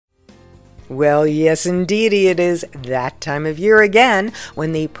Well, yes, indeedy, it is that time of year again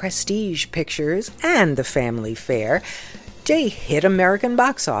when the Prestige Pictures and the Family Fare, they hit American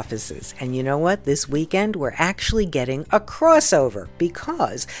box offices. And you know what? This weekend we're actually getting a crossover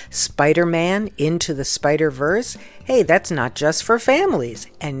because Spider-Man Into the Spider-Verse, hey, that's not just for families.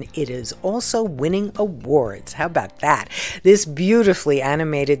 And it is also winning awards. How about that? This beautifully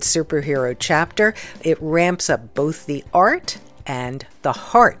animated superhero chapter, it ramps up both the art and the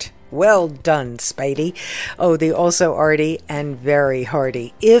heart. Well done, Spidey. Oh, the also arty and very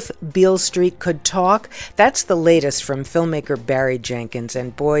hearty If Beale Street Could Talk. That's the latest from filmmaker Barry Jenkins,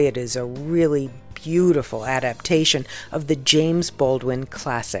 and boy, it is a really beautiful adaptation of the James Baldwin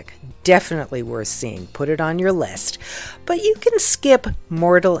classic. Definitely worth seeing. Put it on your list. But you can skip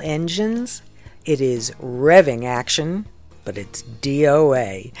Mortal Engines. It is revving action, but it's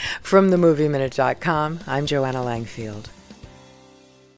DOA. From themovieminute.com, I'm Joanna Langfield.